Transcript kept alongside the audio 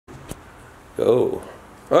Go.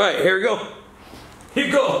 All right, here we go. Here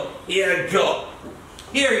you go. Here you go.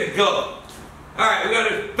 Here you go. All right, we got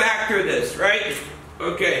to factor this, right?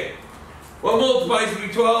 Okay. What multiplies to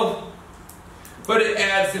be 12? But it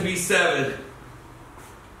adds to be 7.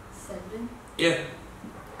 7? Yeah.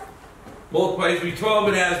 Multiplies to be 12,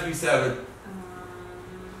 but it adds to be 7.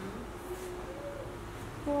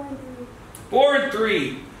 4 and 3. 4 and 3.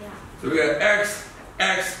 Yeah. So we got x,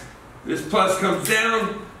 x. This plus comes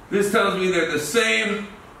down. This tells me they're the same.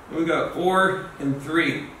 And we got 4 and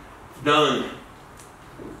 3. Done.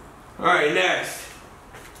 All right, next.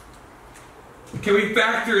 Can we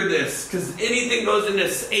factor this? Because anything goes into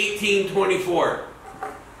 1824.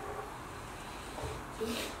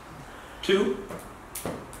 2.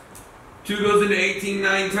 2 goes into 18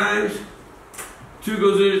 9 times. 2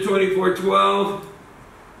 goes into 24 12.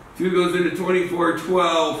 2 goes into 24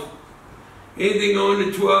 12. Anything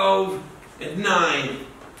going to 12 and 9.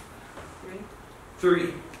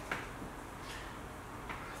 3.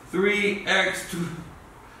 3x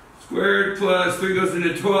squared plus 3 goes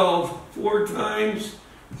into 12 4 times.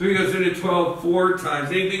 3 goes into 12 4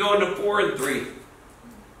 times. Anything going to 4 and 3?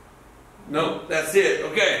 No, that's it.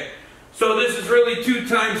 Okay. So this is really 2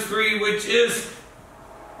 times 3, which is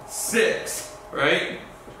 6, right?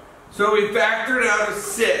 So we factored out a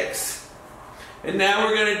 6. And now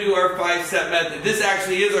we're going to do our 5-step method. This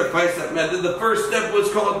actually is our 5-step method. The first step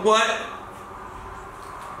was called what?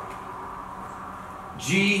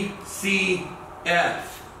 GCF.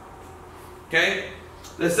 Okay?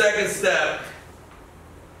 The second step,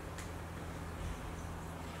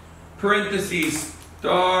 parentheses,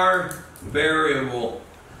 star variable.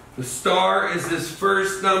 The star is this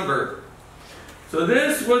first number. So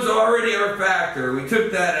this was already our factor. We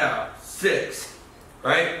took that out. 6.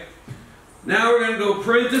 Right? Now we're going to go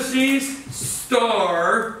parentheses,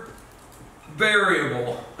 star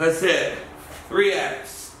variable. That's it.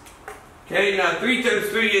 3x. Okay, now 3 times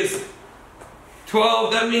 3 is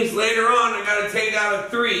 12. That means later on I got to take out a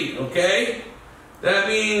 3. Okay? That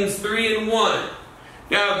means 3 and 1.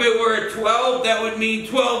 Now if it were at 12, that would mean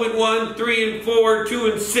 12 and 1, 3 and 4, 2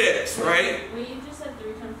 and 6, right? Well, you just said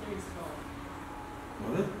 3 times 3 is 12.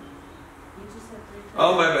 What? You just said 3 times.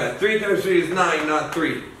 Oh, my bad. 3 times 3 is 9, not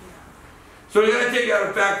 3. So we got to take out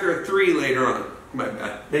a factor of 3 later on. My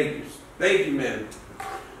bad. Thank you. Thank you, man.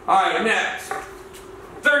 All right, next.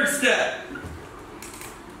 Third step.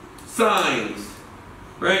 Signs.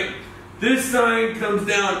 Right? This sign comes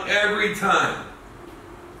down every time.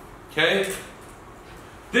 Okay?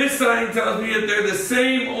 This sign tells me if they're the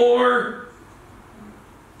same or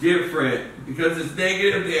different. Because it's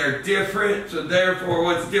negative, they are different. So therefore,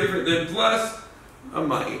 what's different than plus? A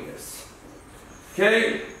minus.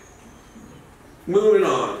 Okay? Moving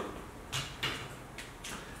on.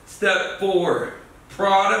 Step 4.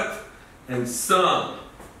 Product and sum.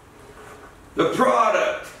 The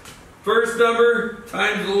product. First number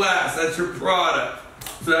times the last. That's your product.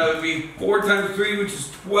 So that would be 4 times 3, which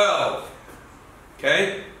is 12.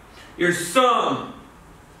 Okay? Your sum.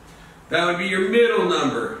 That would be your middle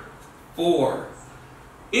number. 4.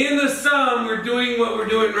 In the sum, we're doing what we're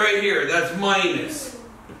doing right here. That's minus.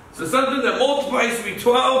 So something that multiplies to be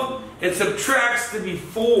 12 and subtracts to be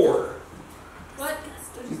 4. What?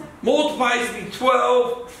 Multiplies to be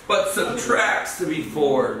 12, but subtracts to be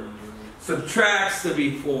 4. Subtracts to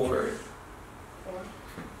be 4. 4?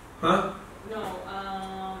 Huh? No,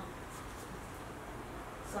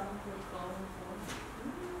 sum equals 12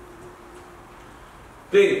 and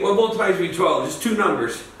 4. Think, what multiplies to be 12? Just 2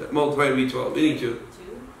 numbers that multiply to be 12. Any 2. 2?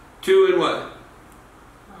 2 and what?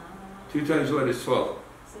 2 times what is 12?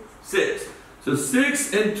 6. 6. So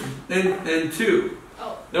 6 and 2.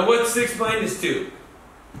 Oh. Now what's 6 minus 2?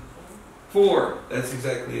 4. That's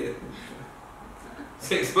exactly it.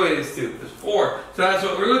 6 minus 2 is 4. So that's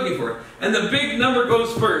what we're looking for. And the big number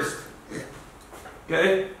goes first.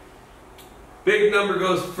 Okay? Big number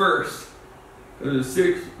goes first. So the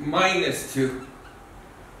 6 minus 2.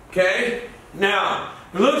 Okay? Now,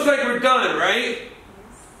 it looks like we're done, right?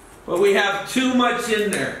 But we have too much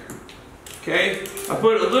in there. Okay? I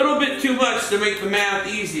put a little bit too much to make the math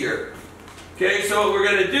easier. Okay, so what we're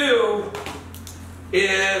going to do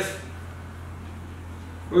is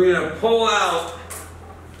we're going to pull out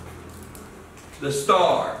the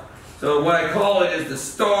star. So what I call it is the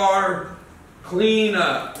star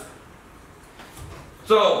cleanup.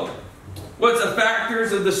 So, what's the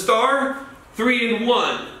factors of the star? 3 and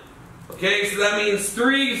 1. Okay, so that means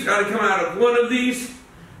 3's got to come out of one of these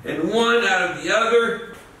and 1 out of the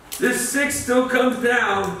other. This 6 still comes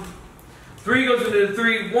down. 3 goes into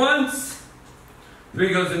 3 once.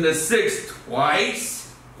 3 goes into 6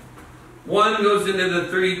 twice. 1 goes into the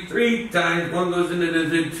 3 3 times, 1 goes into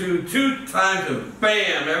the 2 2 times, and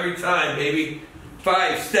bam, every time, baby.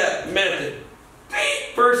 5-step method.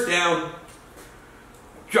 First down,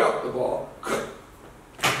 drop the ball.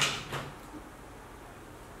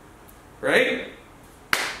 Right?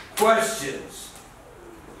 Questions?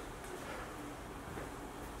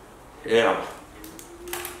 Yeah.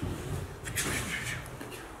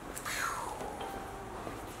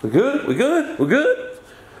 We good? We good? We good?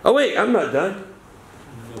 Oh wait, I'm not done.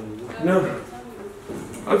 No.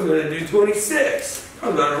 I was going to do 26. I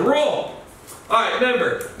was on a roll. Alright,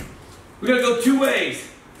 remember, we're going to go two ways.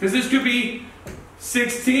 Because this could be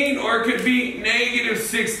 16 or it could be negative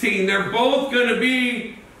 16. They're both going to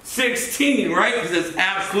be 16, right? Because it's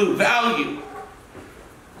absolute value.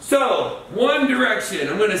 So, one direction,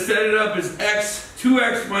 I'm going to set it up as x,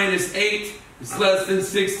 2x minus 8 is less than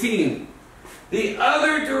 16. The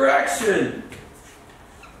other direction,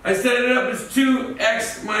 I set it up as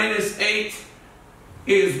 2x minus 8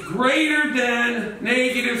 is greater than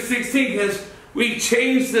negative 16 because we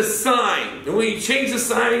changed the sign. And when you change the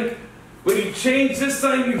sign, when you change this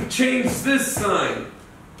sign, you change this sign.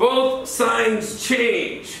 Both signs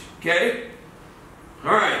change. Okay?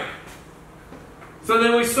 Alright. So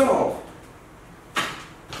then we solve.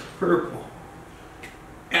 Purple.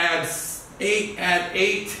 Add 8, add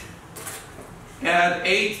 8. Add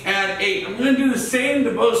 8, add 8. I'm going to do the same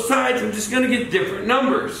to both sides. I'm just going to get different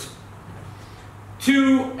numbers.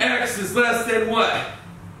 2x is less than what?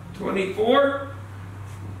 24.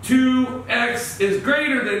 2x is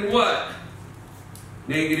greater than what?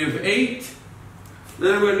 Negative 8.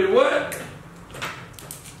 Then I'm going to do what?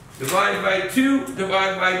 Divide by 2,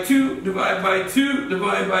 divide by 2, divide by 2,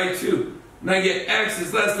 divide by 2. And I get x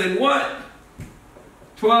is less than what?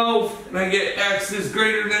 12. And I get x is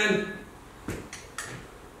greater than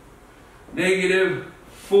negative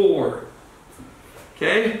 4.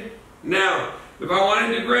 Okay? Now, if I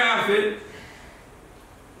wanted to graph it,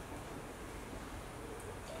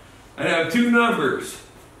 I'd have two numbers.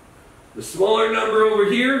 The smaller number over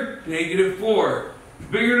here, negative 4.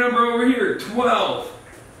 Bigger number over here, 12.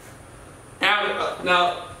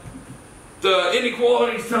 Now, the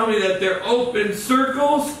inequalities tell me that they're open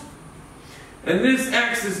circles, and this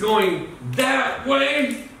x is going that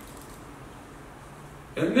way,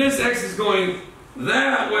 and this x is going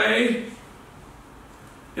that way.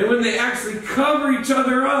 And when they actually cover each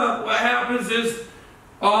other up, what happens is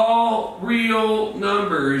all real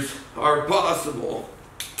numbers are possible.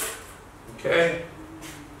 Okay?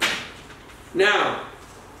 Now,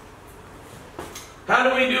 how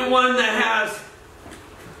do we do one that has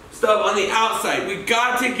stuff on the outside? We've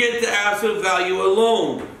got to get the absolute value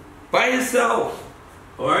alone, by itself.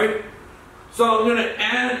 Alright? So I'm going to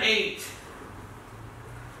add 8.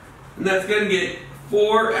 And that's going to get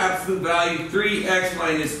 4 absolute value, 3x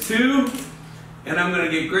minus 2. And I'm going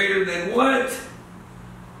to get greater than what?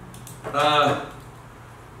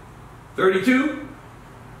 32?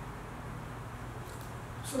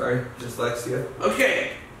 Sorry, dyslexia.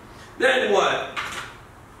 Okay. Then what?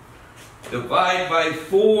 Divide by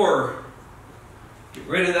 4. Get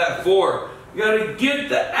rid of that 4. You got to get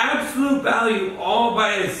the absolute value all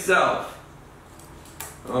by itself.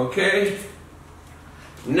 Okay?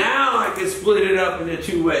 Now I can split it up into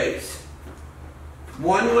two ways.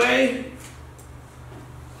 One way,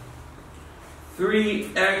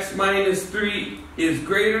 3x minus 3 is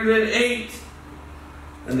greater than 8.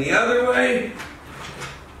 And the other way,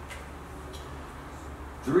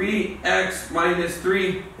 3x minus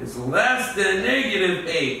 3 is less than negative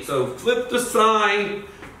 8. So flip the sign,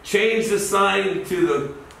 change the sign to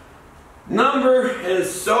the number, and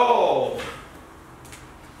solve.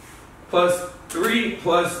 Plus 3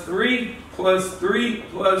 plus 3 plus 3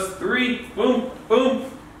 plus 3, boom,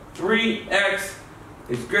 boom. 3x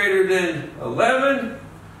is greater than 11.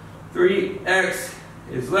 3x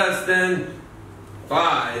is less than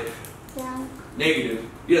 5. Dad, Negative.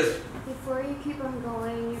 Yes? before you keep on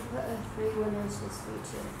going, you put a 3 when there's supposed to be 2.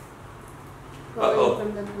 Going Uh-oh.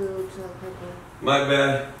 from the blue to the purple. My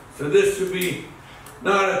bad. So this should be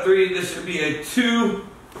not a 3, this should be a 2.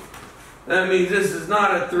 That means this is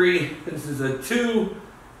not a 3, this is a 2.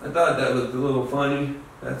 I thought that looked a little funny.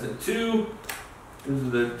 That's a 2. This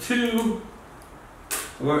is a 2.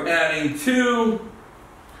 We're adding 2.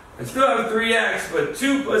 I still have a 3x, but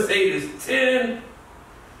 2 plus 8 is 10.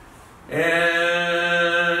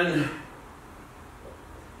 And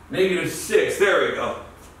negative 6. There we go.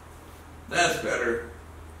 That's better.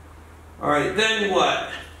 Alright, then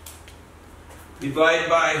what? Divide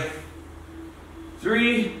by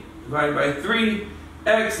 3. Divide by 3.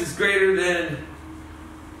 X is greater than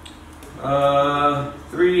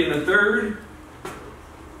 3 1/3.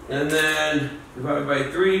 And then divide by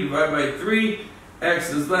 3, divide by 3.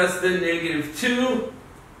 X is less than -2.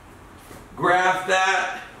 Graph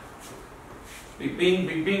that. Bing, bing,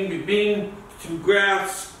 bing, bing, bing, bing. 2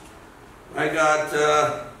 graphs. I got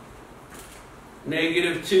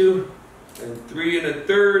 -2 and 3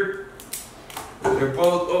 1/3. They're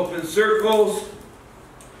both open circles.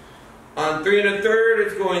 On 3 1/3,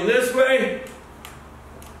 it's going this way.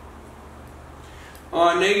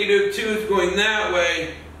 On -2, it's going that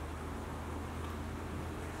way.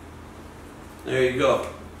 There you go.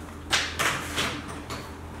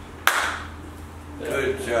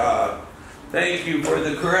 Good job. Thank you for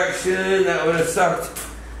the correction. That would have sucked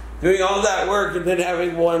doing all that work and then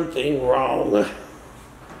having one thing wrong.